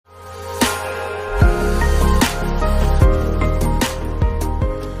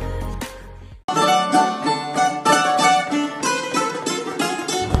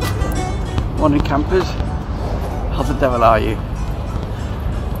Morning campers, how the devil are you?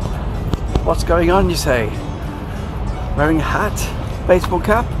 What's going on, you say? Wearing a hat? Baseball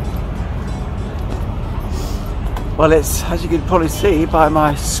cap? Well, it's, as you can probably see by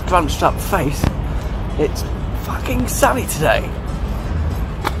my scrunched up face, it's fucking sunny today.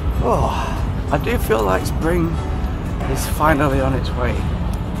 Oh, I do feel like spring is finally on its way.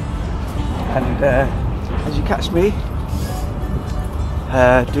 And as you catch me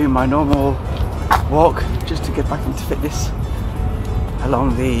doing my normal walk just to get back into fitness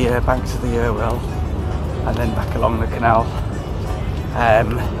along the banks of the Irwell and then back along the canal.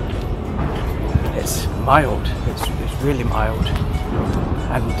 It's mild, it's really mild,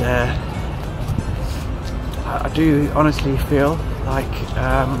 and I do honestly feel like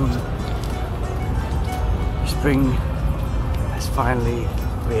spring has finally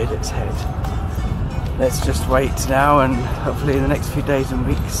reared its head. Let's just wait now, and hopefully in the next few days and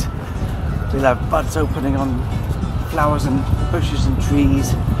weeks we'll have buds opening on flowers and bushes and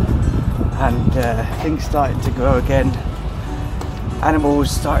trees, and things starting to grow again,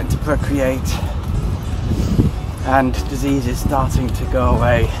 animals starting to procreate, and diseases starting to go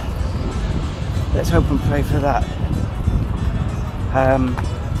away. Let's hope and pray for that.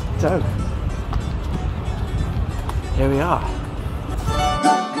 So here we are.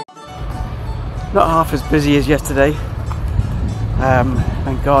 Not half as busy as yesterday,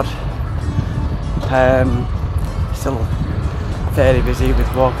 thank God. Still fairly busy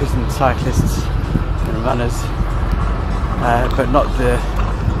with walkers and cyclists and runners, but not the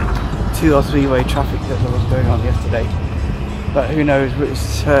 2 or 3 way traffic that there was going on yesterday. But who knows,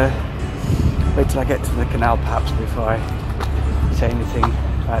 wait till I get to the canal perhaps before I say anything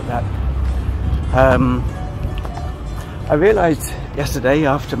like that. I realised yesterday,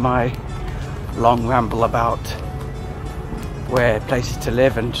 after my long ramble about where places to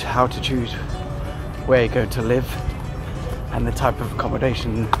live and how to choose where you're going to live and the type of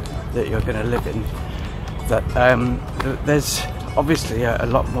accommodation that you're going to live in, that there's obviously a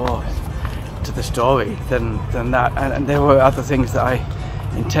lot more to the story than that, and there were other things that I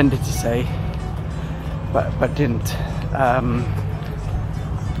intended to say but didn't,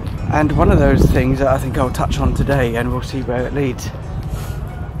 and one of those things that I think I'll touch on today, and we'll see where it leads.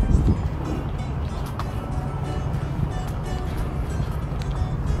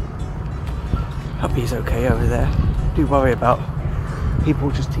 Hope he's okay over there. Do worry about people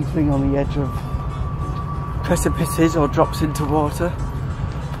just teetering on the edge of precipices or drops into water.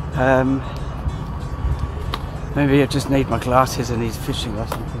 Maybe I just need my glasses and he's fishing or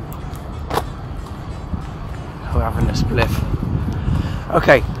something, or having a spliff.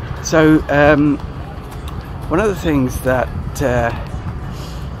 Okay, so one of the things that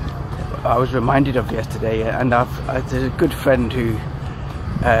I was reminded of yesterday, and there's a good friend who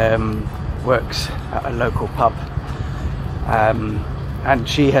works at a local pub, and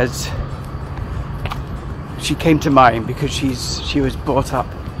she came to mind because she was brought up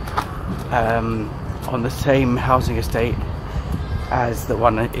on the same housing estate as the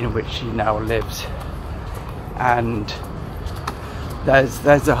one in which she now lives, and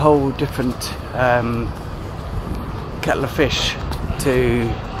there's a whole different kettle of fish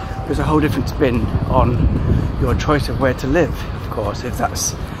there's a whole different spin on your choice of where to live, of course, if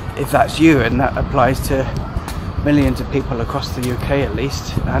that's you, and that applies to millions of people across the UK at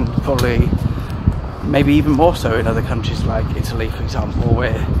least, and probably maybe even more so in other countries like Italy, for example,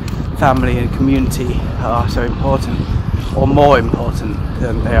 where family and community are so important, or more important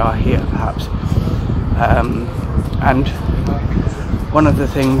than they are here perhaps. And one of the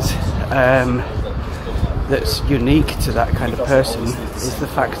things that's unique to that kind of person is the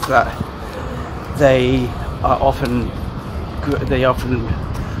fact that they often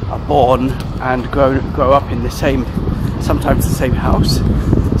are born and grow up in sometimes the same house,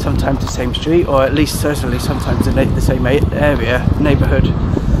 sometimes the same street, or at least certainly sometimes the same neighbourhood,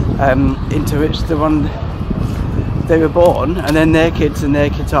 into which the one they were born, and then their kids and their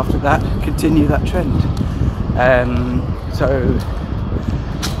kids after that continue that trend. So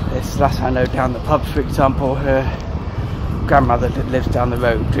this lass I know down the pub, for example, her grandmother that lives down the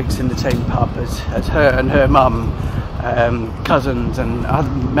road drinks in the same pub as her and her mum. Cousins and other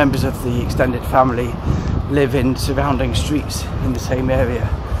members of the extended family live in surrounding streets in the same area.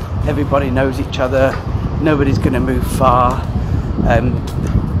 Everybody knows each other, nobody's going to move far.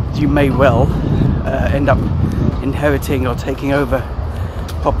 You may well end up inheriting or taking over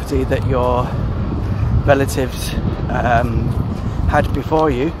property that your relatives had before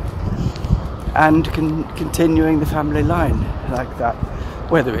you, and continuing the family line like that,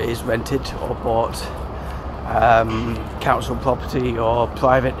 whether it is rented or bought, council property or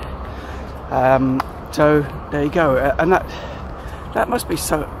private. So there you go, and that must be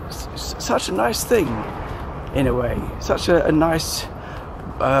such a nice thing in a way, such a nice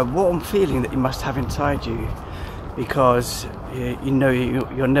warm feeling that you must have inside you, because you know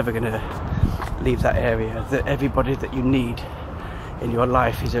you're never going to leave that area, that everybody that you need in your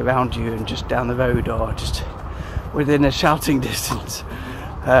life is around you and just down the road or just within a shouting distance.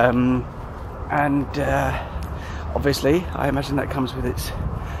 Obviously I imagine that comes with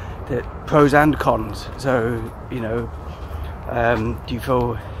the pros and cons. So, you know, do you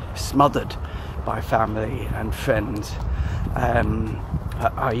feel smothered by family and friends?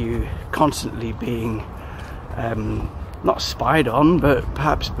 Are you constantly being not spied on, but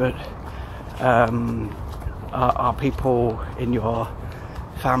are people in your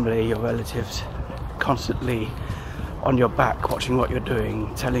family, your relatives, constantly on your back watching what you're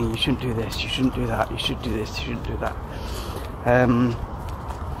doing, telling you shouldn't do this, you shouldn't do that, you should do this, you shouldn't do that?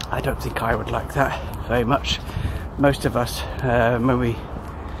 I don't think I would like that very much. Most of us, when we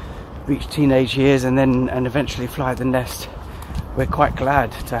reach teenage years and eventually fly the nest, we're quite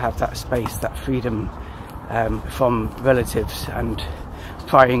glad to have that space, that freedom from relatives and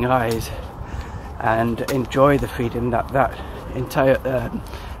prying eyes, and enjoy the freedom that entire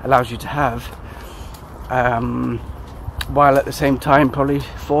allows you to have, while at the same time probably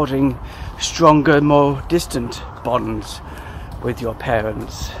forging stronger, more distant bonds with your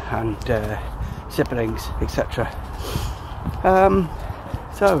parents and siblings, etc.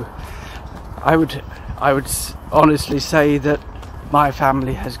 So I would honestly say that my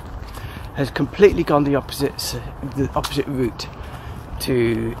family has completely gone the opposite route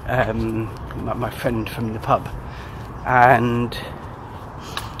to my friend from the pub, and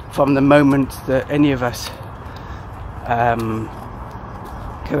from the moment that any of us can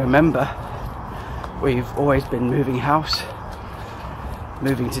remember, we've always been moving house,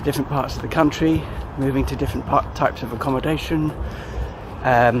 moving to different parts of the country, moving to different types of accommodation.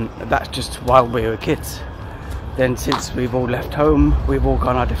 That's just while we were kids. Then since we've all left home, we've all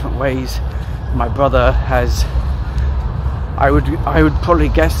gone our different ways. My brother has, I would probably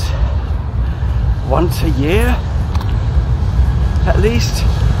guess, once a year at least,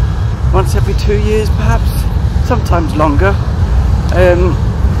 once every 2 years perhaps, sometimes longer,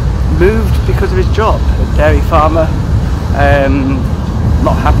 moved because of his job, a dairy farmer,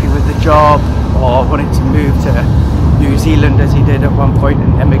 not happy with the job, or wanted to move to New Zealand as he did at one point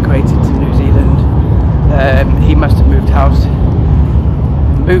and emigrated to New Zealand. He must have moved house,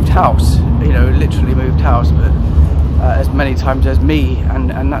 you know, literally moved house, but as many times as me,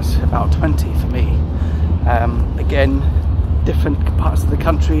 and that's about 20 for me. Again, different parts of the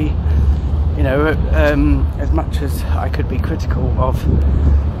country, you know. As much as I could be critical of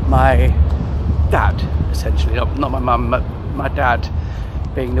my dad, essentially, not my mum, but my dad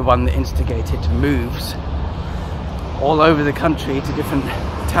being the one that instigated moves all over the country to different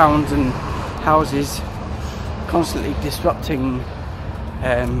towns and houses, constantly disrupting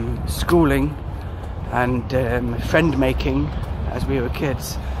schooling and friend making as we were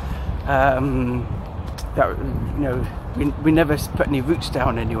kids. That, you know, we never put any roots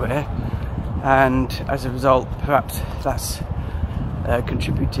down anywhere, and as a result, perhaps that's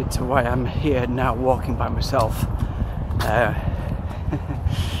contributed to why I'm here now, walking by myself.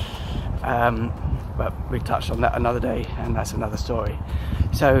 But we touched on that another day, and that's another story.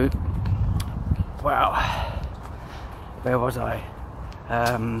 So, wow, where was I?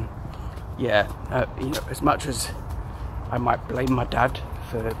 You know, as much as I might blame my dad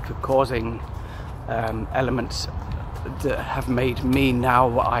for causing elements that have made me now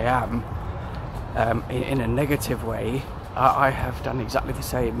what I am, in a negative way, I have done exactly the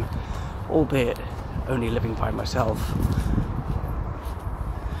same, albeit only living by myself.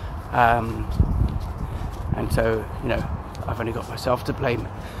 And so, you know, I've only got myself to blame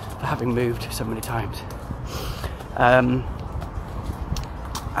for having moved so many times.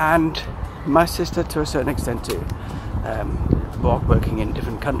 And my sister to a certain extent too, working in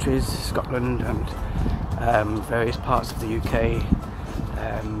different countries, Scotland and various parts of the UK,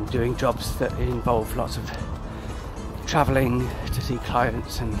 doing jobs that involve lots of travelling to see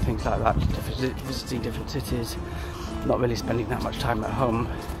clients and things like that, visiting different cities, not really spending that much time at home.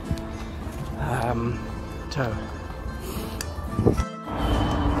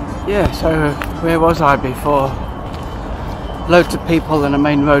 So where was I before loads of people and a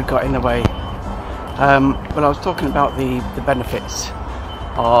main road got in the way? Well, I was talking about the benefits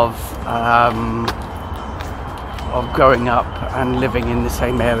of growing up and living in the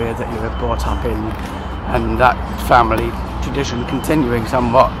same area that you were brought up in, and that family tradition continuing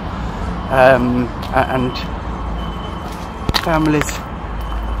somewhat, and families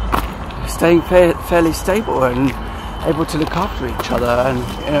staying fairly stable and able to look after each other, and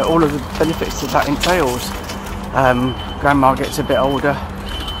you know, all of the benefits that entails. Grandma gets a bit older,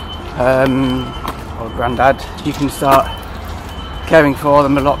 or granddad, you can start caring for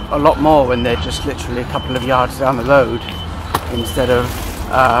them a lot more when they're just literally a couple of yards down the road instead of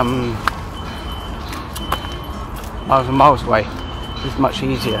miles and miles away. It's much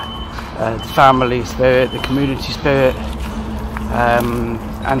easier. The family spirit, the community spirit,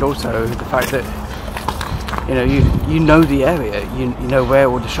 and also the fact that you know the area, you know where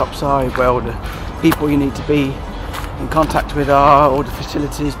all the shops are, where all the people you need to be in contact with are, all the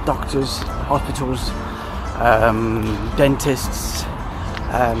facilities, doctors, hospitals, dentists,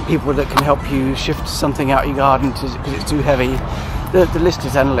 people that can help you shift something out of your garden because it's too heavy. The list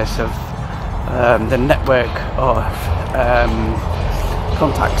is endless of the network of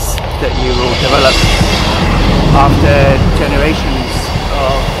contacts that you will develop after generations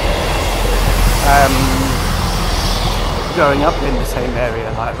of growing up in the same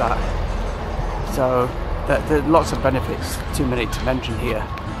area like that. So there are lots of benefits, too many to mention here.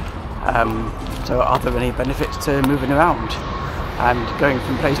 So are there any benefits to moving around and going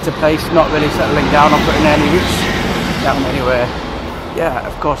from place to place, not really settling down or putting any roots down anywhere? Yeah,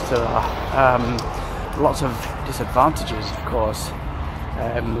 of course there are. Lots of disadvantages, of course.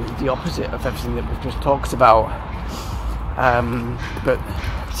 The opposite of everything that we've just talked about. But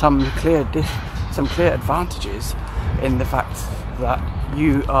some clear advantages in the fact that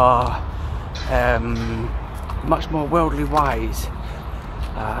you are much more worldly wise.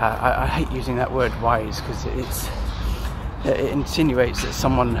 I hate using that word wise because it insinuates that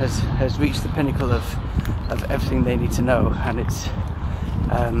someone has reached the pinnacle of everything they need to know, and it's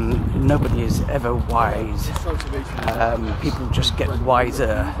nobody is ever wise. People just get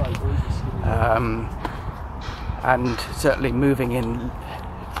wiser, and certainly moving in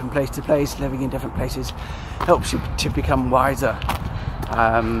from place to place, living in different places, helps you to become wiser.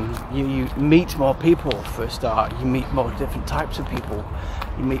 You meet more people for a start. You meet more different types of people.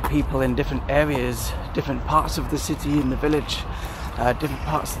 You meet people in different areas, different parts of the city, in the village, different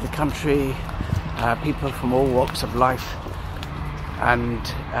parts of the country, people from all walks of life. And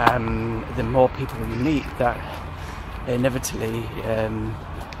the more people you meet, that inevitably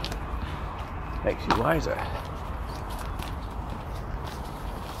makes you wiser.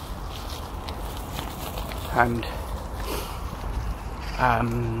 And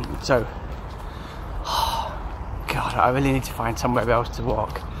so, God, I really need to find somewhere else to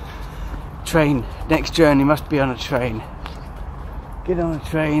walk. Train, next journey must be on a train. Get on a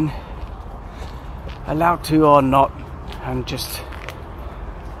train, allowed to or not, and just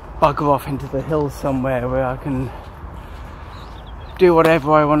bugger off into the hills somewhere where I can do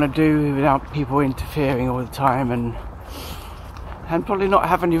whatever I want to do without people interfering all the time, and probably not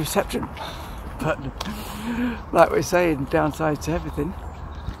have any reception. But like we're saying, downsides to everything.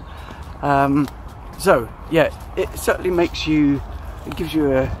 So yeah, it certainly makes you. It gives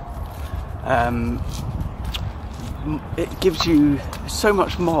you it gives you so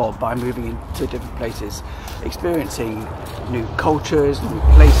much more by moving into different places, experiencing new cultures, new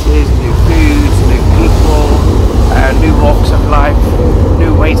places, new foods, new people, new walks of life,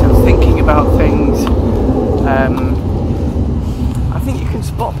 new ways of thinking about things. I think you can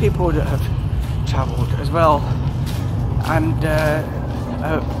spot people that have travelled as well, and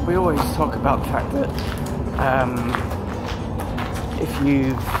we always talk about the fact that if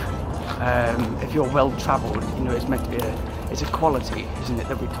you're well travelled, it's meant to be it's a quality, isn't it,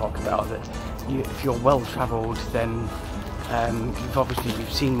 that we talk about, that if you're well travelled, then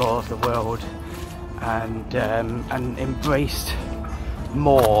you've seen more of the world and embraced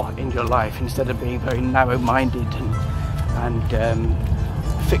more in your life, instead of being very narrow-minded and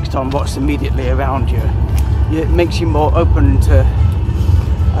fixed on what's immediately around you. It makes you more open to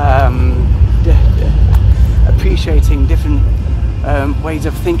appreciating different ways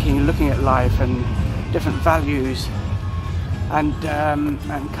of thinking and looking at life, and different values and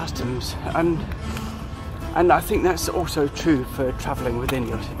customs, and I think that's also true for travelling within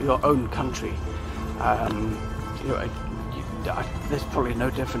your own country. There's probably no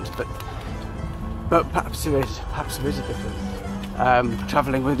difference, but perhaps there is a difference.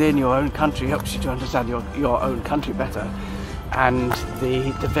 Travelling within your own country helps you to understand your own country better, and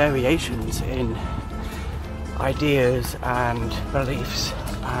the variations in ideas and beliefs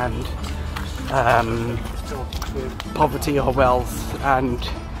and poverty or wealth, and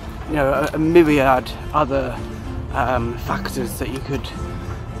a myriad other factors that you could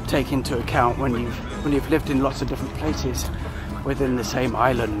take into account when you've lived in lots of different places within the same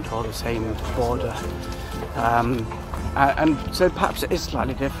island or the same border. and so perhaps it is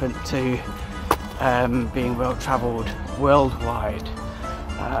slightly different to being well travelled worldwide.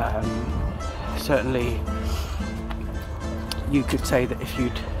 Certainly you could say that if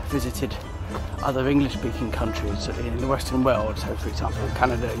you'd visited other English-speaking countries in the Western world, so for example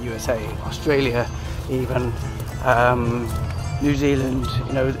Canada, USA, Australia, even New Zealand,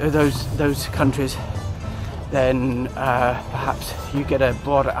 you know, those countries, then perhaps you get a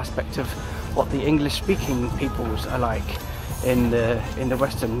broader aspect of what the English-speaking peoples are like in the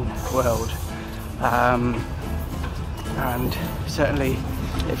Western world, and certainly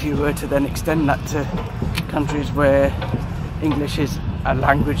if you were to then extend that to countries where English is a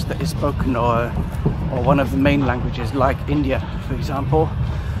language that is spoken, or one of the main languages, like India, for example,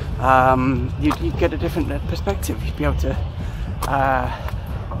 you'd get a different perspective. You'd be able to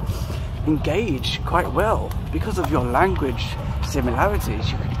engage quite well because of your language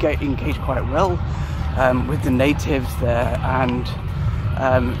similarities. You could engage quite well with the natives there, and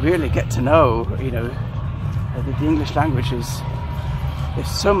really get to know, you know, the English language is. There's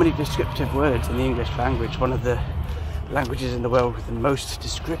so many descriptive words in the English language. One of the languages in the world with the most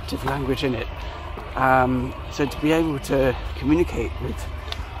descriptive language in it. So to be able to communicate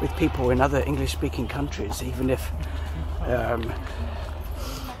with people in other English-speaking countries, even if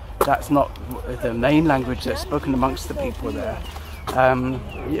that's not the main language that's spoken amongst the people there,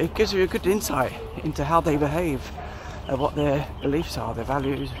 it gives you a good insight into how they behave, what their beliefs are, their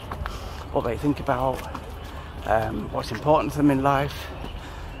values, what they think about, what's important to them in life,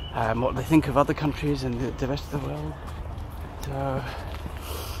 what they think of other countries and the rest of the world. So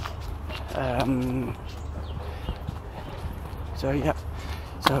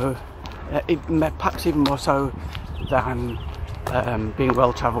perhaps even more so than being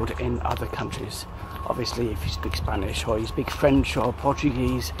well travelled in other countries. Obviously, if you speak Spanish or you speak French or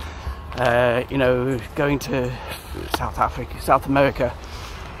Portuguese, you know, going to South America,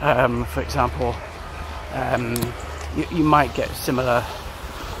 for example, you might get similar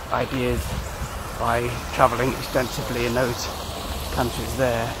ideas by travelling extensively in those countries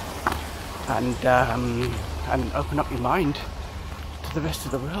there, and open up your mind to the rest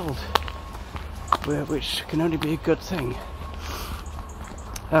of the world, which can only be a good thing.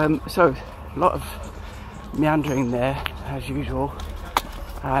 So a lot of meandering there as usual,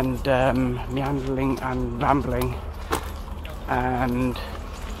 and meandering and rambling, and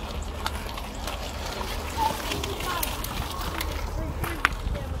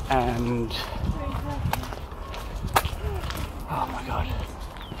oh my god,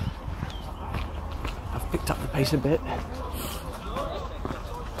 I've picked up the pace a bit.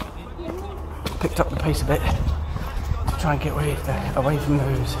 To try and get away from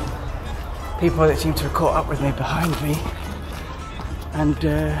those people that seem to have caught up with me behind me, and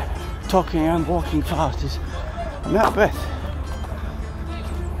talking and walking fast is I'm out of breath.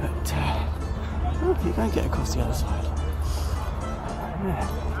 But you're going to get across the other side. Yeah.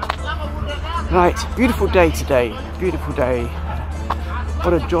 Right, beautiful day today, beautiful day.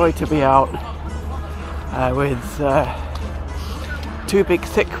 What a joy to be out with two big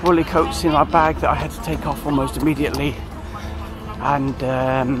thick woolly coats in my bag that I had to take off almost immediately, and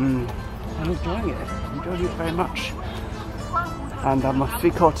enjoying it very much. And I'm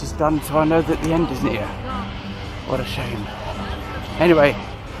 3/4 done, so I know that the end is near. What a shame. Anyway,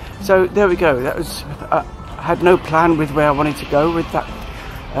 so there we go. That was I had no plan with where I wanted to go with that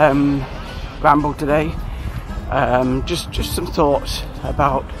ramble today. Just some thoughts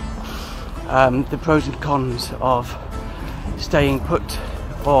about the pros and cons of staying put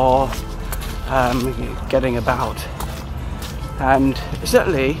or getting about. And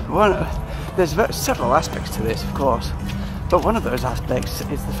certainly there's several aspects to this, of course, but one of those aspects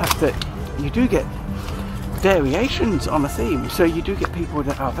is the fact that you do get variations on a theme. So you do get people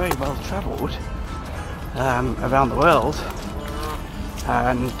that are very well travelled around the world,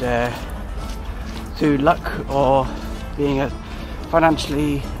 and through luck or being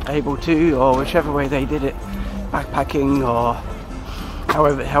financially able to, or whichever way they did it, backpacking, or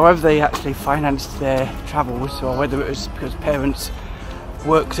however they actually financed their travels, or whether it was because parents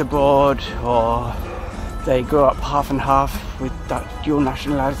worked abroad or they grew up half and half with dual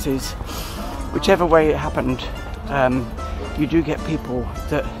nationalities. Whichever way it happened, you do get people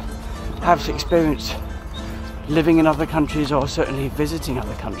that have experience living in other countries, or certainly visiting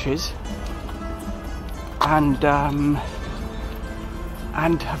other countries, and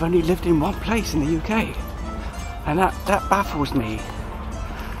have only lived in one place in the UK, and that baffles me,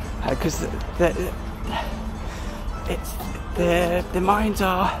 because their minds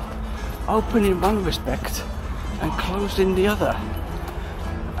are open in one respect and closed in the other,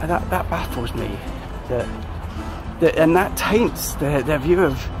 and that baffles me, that and that taints their view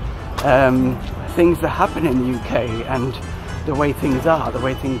of things that happen in the UK and the way things are, the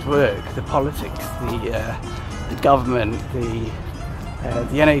way things work, the politics, the government, the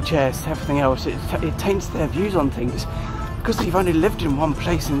NHS, everything else. It taints their views on things because they've only lived in one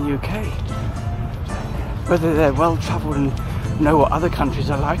place in the UK. Whether they're well travelled and know what other countries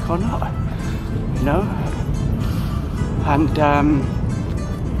are like or not, you know. And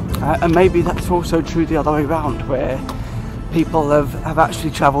maybe that's also true the other way around, where people have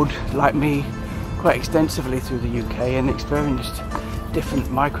actually travelled like me quite extensively through the UK and experienced different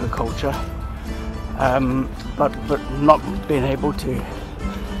microculture, but not being able to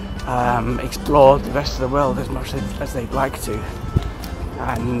explore the rest of the world as much as they'd like to,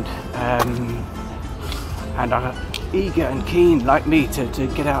 and are eager and keen like me to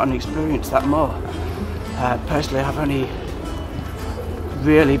get out and experience that more. Personally, I've only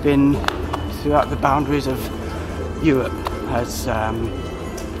really been throughout the boundaries of Europe, as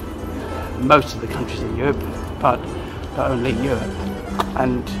most of the countries in Europe, but only Europe.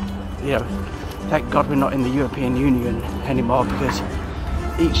 And you know, thank God we're not in the European Union anymore, because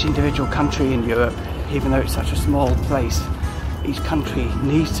each individual country in Europe, even though it's such a small place, each country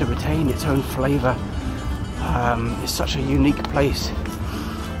needs to retain its own flavour. It's such a unique place,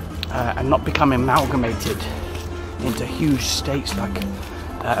 and not become amalgamated into huge states like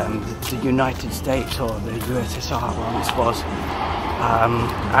the United States or the USSR once was,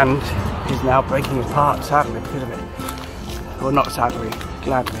 and is now breaking apart, sadly, because of it. Well, not sadly,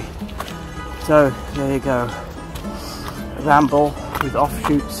 gladly. So there you go, a ramble with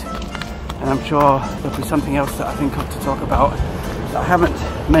offshoots, and I'm sure there'll be something else that I think of to talk about that I haven't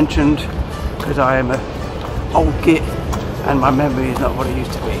mentioned, because I am a old git and my memory is not what it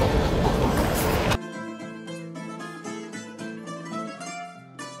used to be.